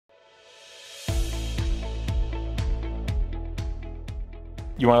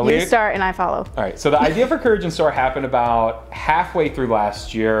You want to lead? You start and I follow. All right, so the idea for Courage and Soar happened about halfway through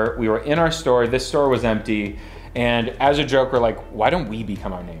last year. We were in our store, this store was empty, and as a joke, we're like, why don't we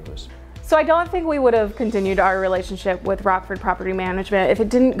become our neighbors? So I don't think we would have continued our relationship with Rockford Property Management if it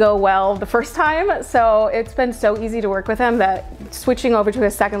didn't go well the first time. So it's been so easy to work with them that switching over to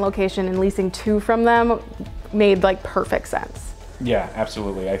a second location and leasing 2 from them made like perfect sense. Yeah,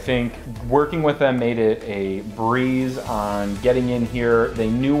 absolutely. I think working with them made it a breeze on getting in here. They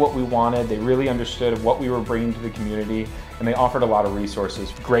knew what we wanted. They really understood what we were bringing to the community, and they offered a lot of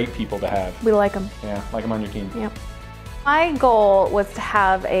resources. Great people to have. We like them. Yeah, like them on your team. Yep. My goal was to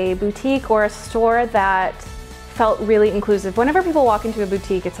have a boutique or a store that felt really inclusive. Whenever people walk into a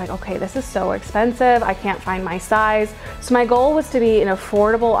boutique, it's like, okay, this is so expensive. I can't find my size. So my goal was to be an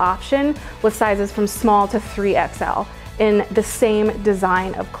affordable option with sizes from small to 3XL. In the same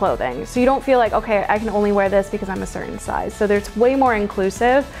design of clothing. So you don't feel like, okay, I can only wear this because I'm a certain size. So there's way more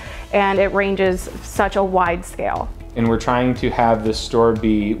inclusive and it ranges such a wide scale. And we're trying to have this store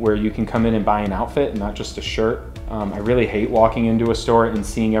be where you can come in and buy an outfit and not just a shirt. I really hate walking into a store and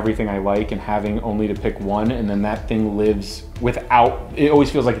seeing everything I like and having only to pick one, and then that thing lives without, it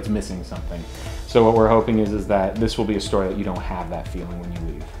always feels like it's missing something. So what we're hoping is that this will be a store that you don't have that feeling when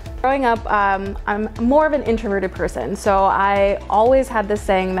you leave. Growing up, I'm more of an introverted person, so I always had this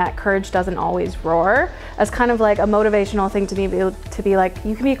saying that courage doesn't always roar, as kind of like a motivational thing to be like,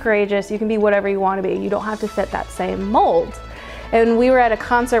 you can be courageous, you can be whatever you want to be, you don't have to fit that same mold. And we were at a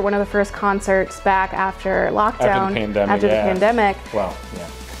concert, one of the first concerts back after lockdown, after the pandemic. Well,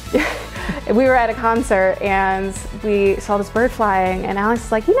 yeah. We were at a concert and we saw this bird flying, and Alex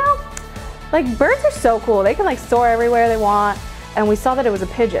was like, you know, like birds are so cool, they can like soar everywhere they want. And we saw that it was a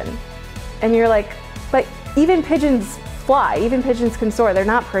pigeon. And you're like, but even pigeons fly, even pigeons can soar. They're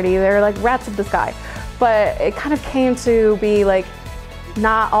not pretty, they're like rats of the sky. But it kind of came to be like,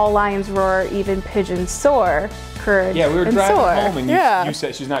 not all lions roar, even pigeons soar. Courage. Yeah, we were driving home and you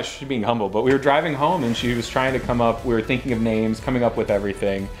said, she's being humble, but we were driving home and she was trying to come up, we were thinking of names, coming up with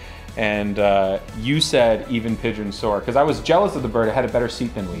everything. And you said even pigeons soar, because I was jealous of the bird. It had a better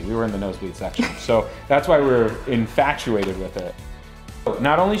seat than we were in the nosebleed section. So that's why we were infatuated with it.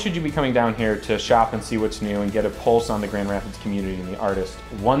 Not only should you be coming down here to shop and see what's new and get a pulse on the Grand Rapids community and the artist,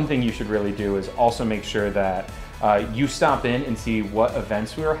 one thing you should really do is also make sure that you stop in and see what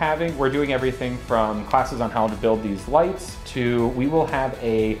events we are having. We're doing everything from classes on how to build these lights to we will have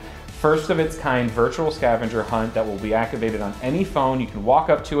a first of its kind virtual scavenger hunt that will be activated on any phone. You can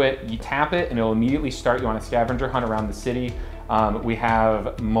walk up to it, you tap it, and it'll immediately start you on a scavenger hunt around the city. We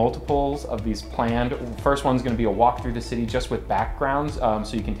have multiples of these planned. First one's gonna be a walk through the city just with backgrounds,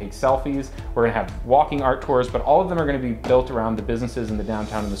 so you can take selfies. We're gonna have walking art tours, but all of them are gonna be built around the businesses in the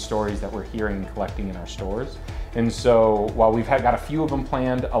downtown and the stories that we're hearing and collecting in our stores. And so while we've got a few of them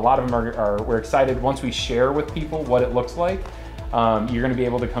planned, a lot of them we're excited once we share with people what it looks like. You're going to be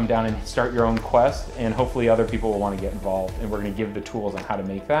able to come down and start your own quest, and hopefully other people will want to get involved, and we're going to give the tools on how to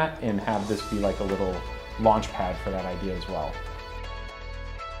make that and have this be like a little launch pad for that idea as well.